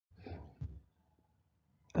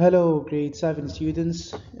Hello, grade 7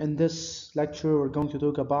 students. In this lecture, we're going to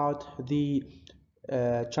talk about the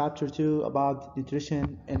chapter 2 about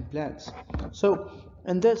nutrition in plants. So,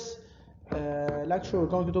 in this lecture, we're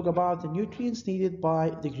going to talk about the nutrients needed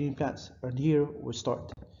by the green plants. And here we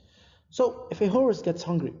start. So, if a horse gets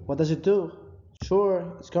hungry, what does it do?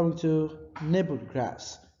 Sure, it's going to nibble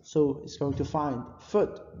grass. So, it's going to find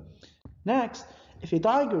food. Next, if a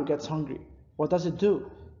tiger gets hungry, what does it do?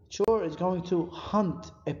 Sure, it's going to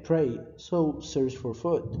hunt a prey, so search for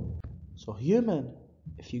food. So human,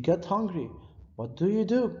 if you get hungry, what do you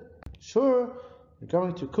do? Sure, you're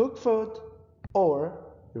going to cook food or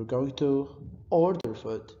you're going to order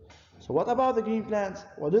food. So what about the green plants?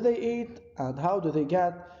 What do they eat and how do they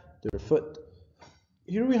get their food?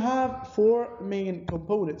 Here we have four main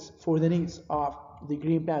components for the needs of the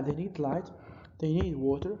green plant. They need light, they need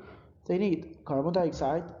water, they need carbon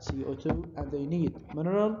dioxide, CO2, and they need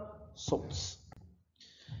mineral salts.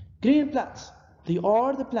 Green plants, they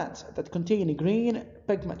are the plants that contain a green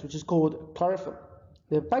pigment which is called chlorophyll.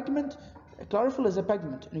 The pigment, chlorophyll is a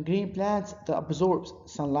pigment in green plants that absorbs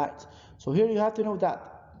sunlight. So here you have to know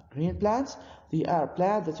that green plants, they are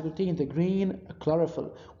plants that contain the green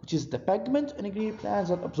chlorophyll, which is the pigment in green plants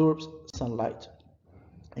that absorbs sunlight.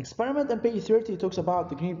 Experiment on page 30 talks about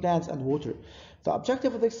the green plants and water. The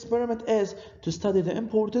objective of the experiment is to study the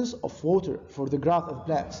importance of water for the growth of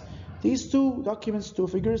plants. These two documents, two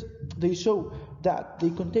figures, they show that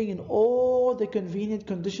they contain all the convenient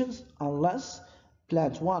conditions unless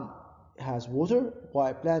plant 1 has water,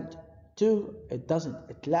 while plant 2 it doesn't,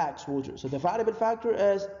 it lacks water. So the variable factor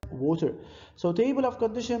is water. So table of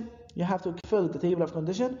condition, you have to fill the table of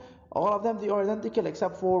condition. All of them, they are identical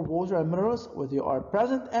except for water and minerals, where they are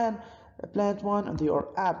present in plant 1 and they are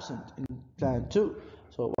absent in plant 2.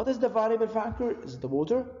 So what is the variable factor? Is the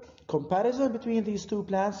water. Comparison between these two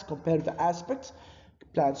plants, compare the aspects.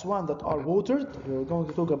 Plants 1 that are watered, we're going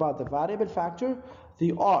to talk about the variable factor.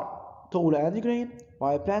 They are tall and green,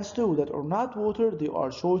 while plants 2 that are not watered, they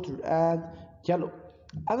are shorter and yellow.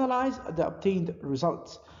 Analyze the obtained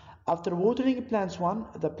results. After watering plants 1,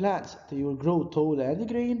 the plants they will grow tall and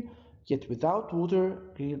green, yet without water,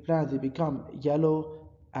 green plants they become yellow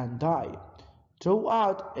and die. Draw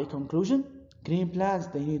out a conclusion. Green plants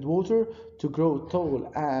they need water to grow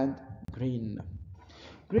tall and green.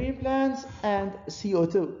 Green plants and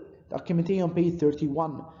CO2, documented on page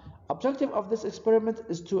 31. Objective of this experiment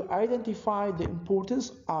is to identify the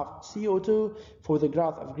importance of CO2 for the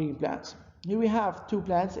growth of green plants. Here we have two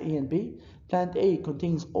plants, A and B. Plant A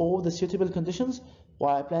contains all the suitable conditions,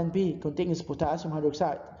 while plant B contains potassium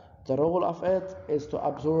hydroxide. The role of it is to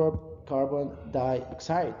absorb carbon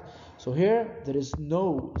dioxide. So here there is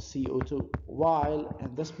no CO2, while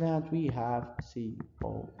in this plant we have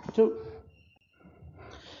CO2.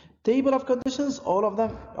 Table of conditions, all of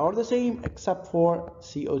them are the same except for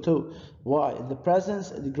CO2. Why? In the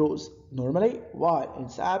presence, it grows normally. Why? In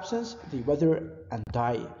its absence, they wither and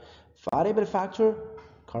die. Variable factor,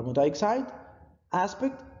 carbon dioxide.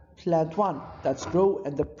 Aspect, plant 1, that's grow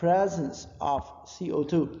in the presence of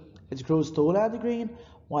CO2. It grows tall and green,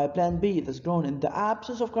 while plant B, that's grown in the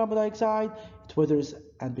absence of carbon dioxide, it withers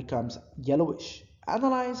and becomes yellowish.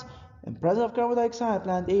 Analyze, in presence of carbon dioxide,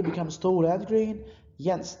 plant A becomes tall and green.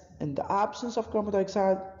 Hence, in the absence of carbon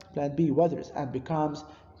dioxide, plant B withers and becomes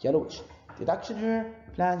yellowish. Deduction here,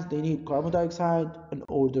 plants they need carbon dioxide in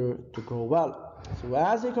order to grow well. So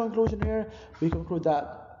as a conclusion here, we conclude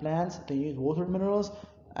that plants they need water minerals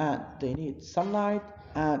and they need sunlight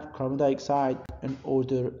and carbon dioxide in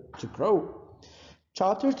order to grow.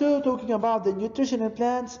 Chapter 2 talking about the nutrition in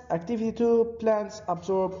plants. Activity 2, plants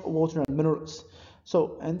absorb water and minerals.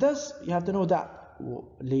 So in this you have to know that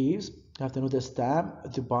leaves, you have to know the stem,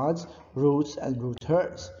 the buds, roots and root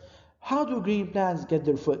hairs. How do green plants get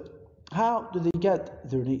their food? How do they get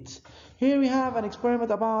their needs? Here we have an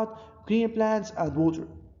experiment about green plants and water.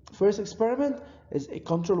 First experiment is a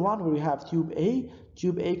control one where we have tube A.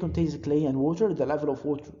 Tube A contains clay and water. The level of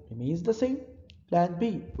water remains the same. Plant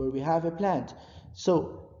B, where we have a plant.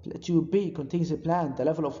 So tube B contains a plant. The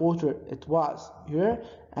level of water it was here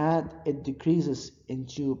and it decreases in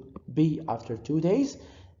tube B after 2 days.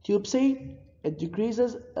 Tube C, it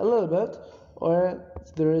decreases a little bit or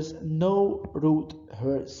there is no root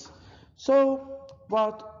hairs. So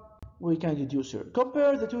what we can deduce here?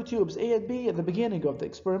 Compare the two tubes A and B at the beginning of the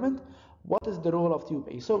experiment. What is the role of tube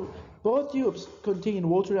A? So both tubes contain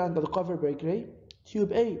water and are covered by clay.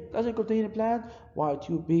 Tube A doesn't contain a plant, while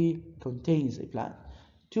tube B contains a plant.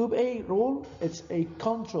 Tube A role, it's a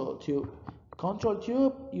control tube. Control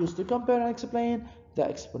tube used to compare and explain the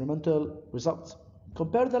experimental results.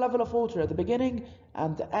 Compare the level of water at the beginning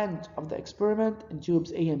and the end of the experiment in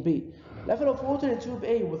tubes A and B. Level of water in tube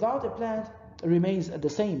A without a plant remains the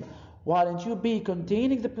same, while in tube B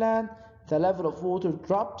containing the plant, the level of water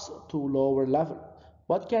drops to lower level.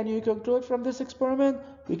 What can you conclude from this experiment?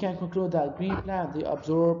 We can conclude that green plants, they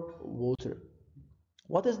absorb water.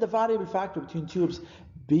 What is the variable factor between tubes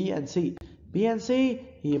B and C? B and C,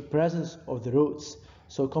 the presence of the roots.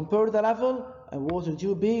 So compare the level of water in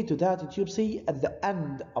tube B to that in tube C at the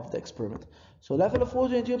end of the experiment. So level of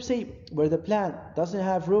water in tube C, where the plant doesn't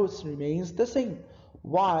have roots, remains the same,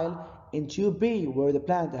 while in tube B, where the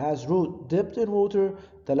plant has root dipped in water,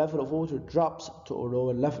 the level of water drops to a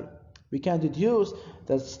lower level. We can deduce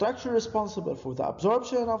that the structure responsible for the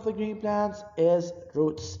absorption of the green plants is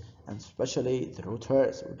roots, and especially the root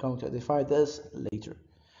hairs. We're going to identify this later.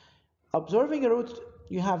 Observing a root,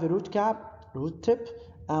 you have the root cap, root tip,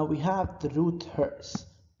 and we have the root hairs.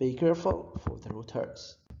 Be careful for the root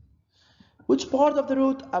hairs. Which part of the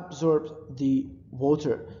root absorbs the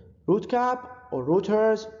water? Root cap or root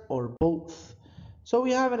hairs or both? So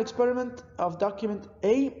we have an experiment of document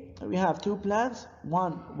A. We have two plants,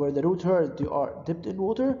 one where the root hairs they are dipped in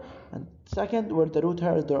water, and second where the root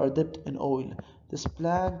hairs they are dipped in oil. This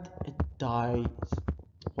plant it dies,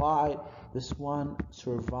 while this one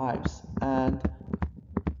survives and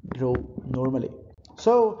grow normally.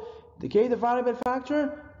 So decay the variable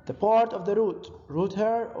factor, the part of the root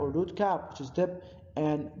hair or root cap which is dipped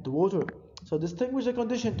in the water. So distinguish the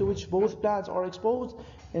condition to which both plants are exposed.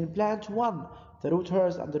 In plant 1, the root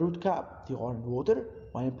hairs and the root cap they are in water,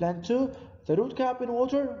 while in plant 2, the root cap in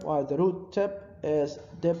water, while the root tip is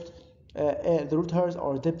dipped, the root hairs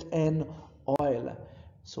are dipped in oil.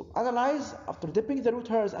 So analyze after dipping the root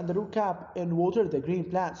hairs and the root cap in water, the green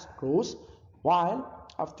plants grows, while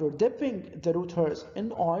after dipping the root hairs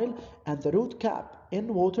in oil and the root cap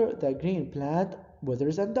in water, the green plant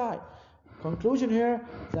withers and die. Conclusion here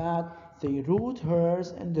that the root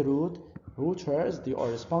hairs and the root hairs they are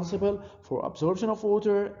responsible for absorption of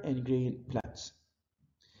water in green plants.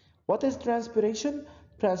 What is transpiration?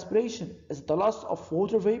 Transpiration is the loss of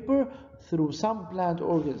water vapor through some plant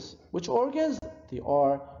organs. Which organs? They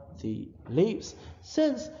are the leaves.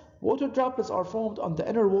 Since water droplets are formed on the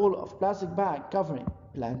inner wall of plastic bag covering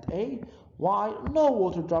plant A, while no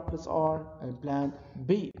water droplets are in plant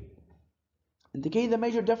B. Indicate the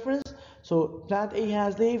major difference. So plant A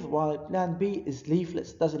has leaf while plant B is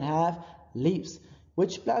leafless, doesn't have leaves.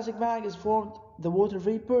 Which plastic bag is formed the water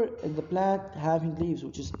vapor in the plant having leaves,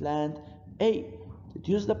 which is plant A.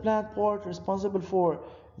 Deduce the plant part responsible for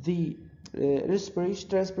the transpiration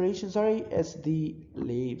is the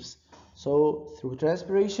leaves. So through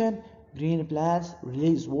transpiration, green plants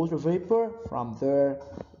release water vapor from their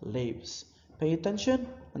leaves. Pay attention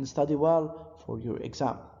and study well for your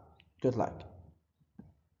exam. Good luck.